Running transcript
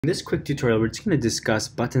In this quick tutorial, we're just going to discuss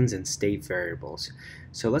buttons and state variables.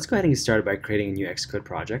 So let's go ahead and get started by creating a new Xcode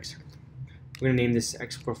project. We're going to name this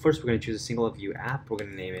first we're going to choose a single view app. We're going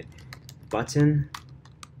to name it button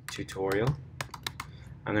tutorial.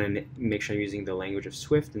 I'm going to make sure I'm using the language of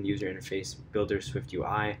Swift and user interface builder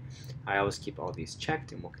SwiftUI. I always keep all these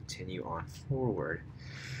checked, and we'll continue on forward.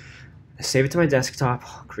 Save it to my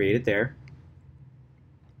desktop, create it there.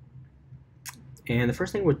 And the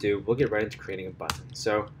first thing we'll do, we'll get right into creating a button.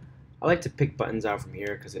 So I like to pick buttons out from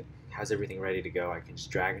here because it has everything ready to go. I can just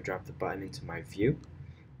drag and drop the button into my view.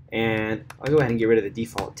 And I'll go ahead and get rid of the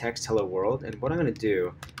default text hello world. And what I'm going to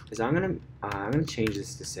do is I'm going to change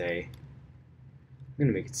this to say, I'm going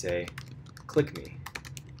to make it say click me.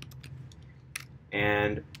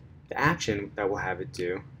 And the action that we'll have it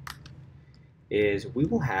do is we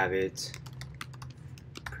will have it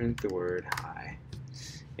print the word hi.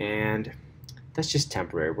 And that's just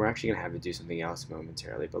temporary. We're actually going to have it do something else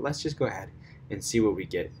momentarily, but let's just go ahead and see what we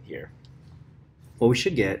get here. What we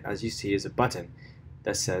should get, as you see, is a button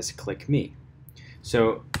that says click me.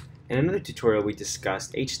 So in another tutorial we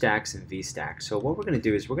discussed H-stacks and V-stacks. So what we're going to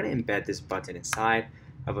do is we're going to embed this button inside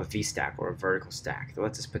of a V-stack or a vertical stack that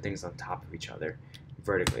lets us put things on top of each other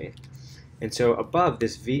vertically. And so above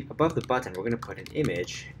this above the button, we're going to put an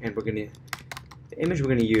image, and the image we're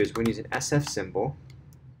going to use an SF symbol.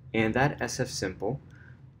 And that SF symbol,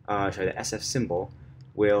 the SF symbol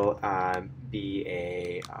will be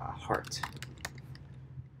a heart.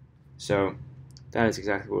 So that is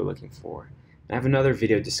exactly what we're looking for. And I have another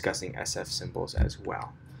video discussing SF symbols as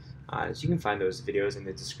well. So you can find those videos in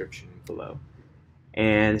the description below.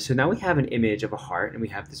 And so now we have an image of a heart, and we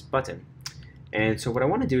have this button. And so what I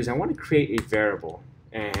want to do is I want to create a variable,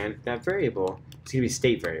 and that variable is going to be a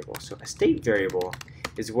state variable. So a state variable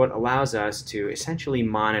is what allows us to essentially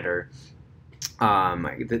monitor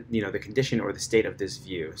the condition or the state of this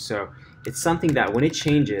view. So it's something that when it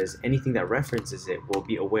changes, anything that references it will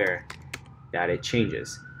be aware that it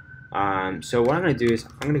changes. So what I'm going to do is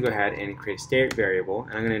I'm going to go ahead and create a state variable,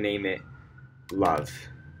 and I'm going to name it love.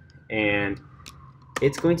 And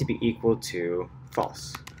it's going to be equal to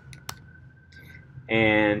false.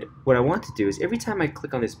 And what I want to do is every time I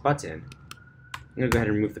click on this button, I'm going to go ahead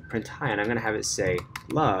and remove the print hi, and I'm going to have it say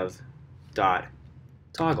love.toggle.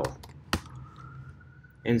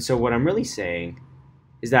 And so what I'm really saying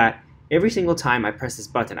is that every single time I press this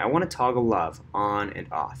button, I want to toggle love on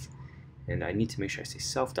and off. And I need to make sure I say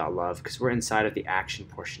self.love because we're inside of the action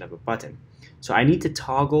portion of a button. So I need to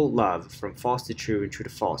toggle love from false to true and true to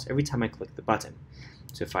false every time I click the button.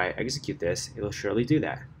 So if I execute this, it'll surely do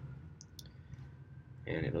that.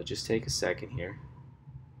 And it'll just take a second here.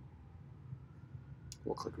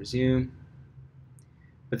 We'll click resume.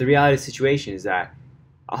 But the reality of the situation is that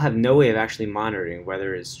I'll have no way of actually monitoring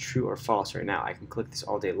whether it's true or false right now. I can click this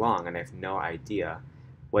all day long and I have no idea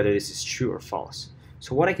whether this is true or false.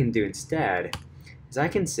 So what I can do instead is I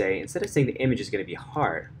can say, instead of saying the image is going to be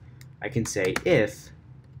heart, I can say if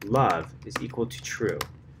love is equal to true,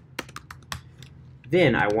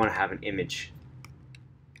 then I want to have an image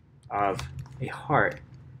of a heart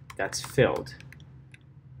that's filled.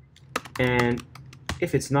 And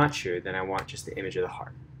if it's not true, then I want just the image of the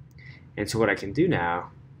heart. And so what I can do now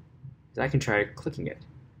is I can try clicking it.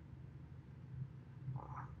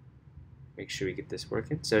 Make sure we get this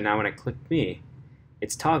working. So now when I click me,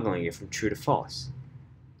 it's toggling it from true to false.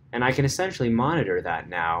 And I can essentially monitor that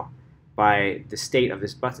now by the state of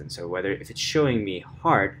this button. So if it's showing me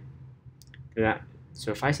heart,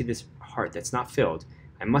 so if I see this heart that's not filled,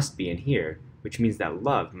 I must be in here, which means that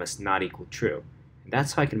love must not equal true. And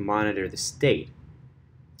that's how I can monitor the state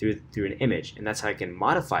through an image, and that's how I can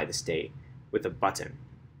modify the state with a button.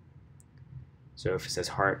 So if it says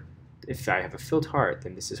heart, if I have a filled heart,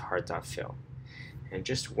 then this is heart.fill. And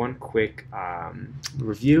just one quick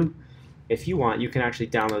review. If you want, you can actually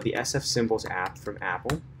download the SF Symbols app from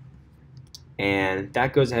Apple, and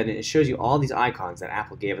that goes ahead and it shows you all these icons that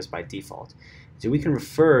Apple gave us by default. So we can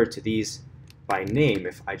refer to these by name.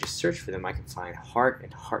 If I just search for them, I can find heart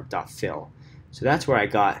and heart.fill. So that's where I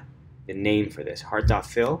got the name for this.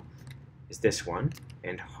 Heart.fill is this one,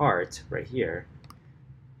 and heart right here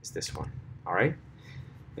is this one. Alright?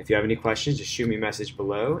 If you have any questions, just shoot me a message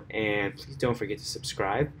below, and please don't forget to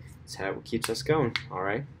subscribe. It's how it keeps us going.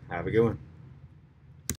 Alright? Have a good one.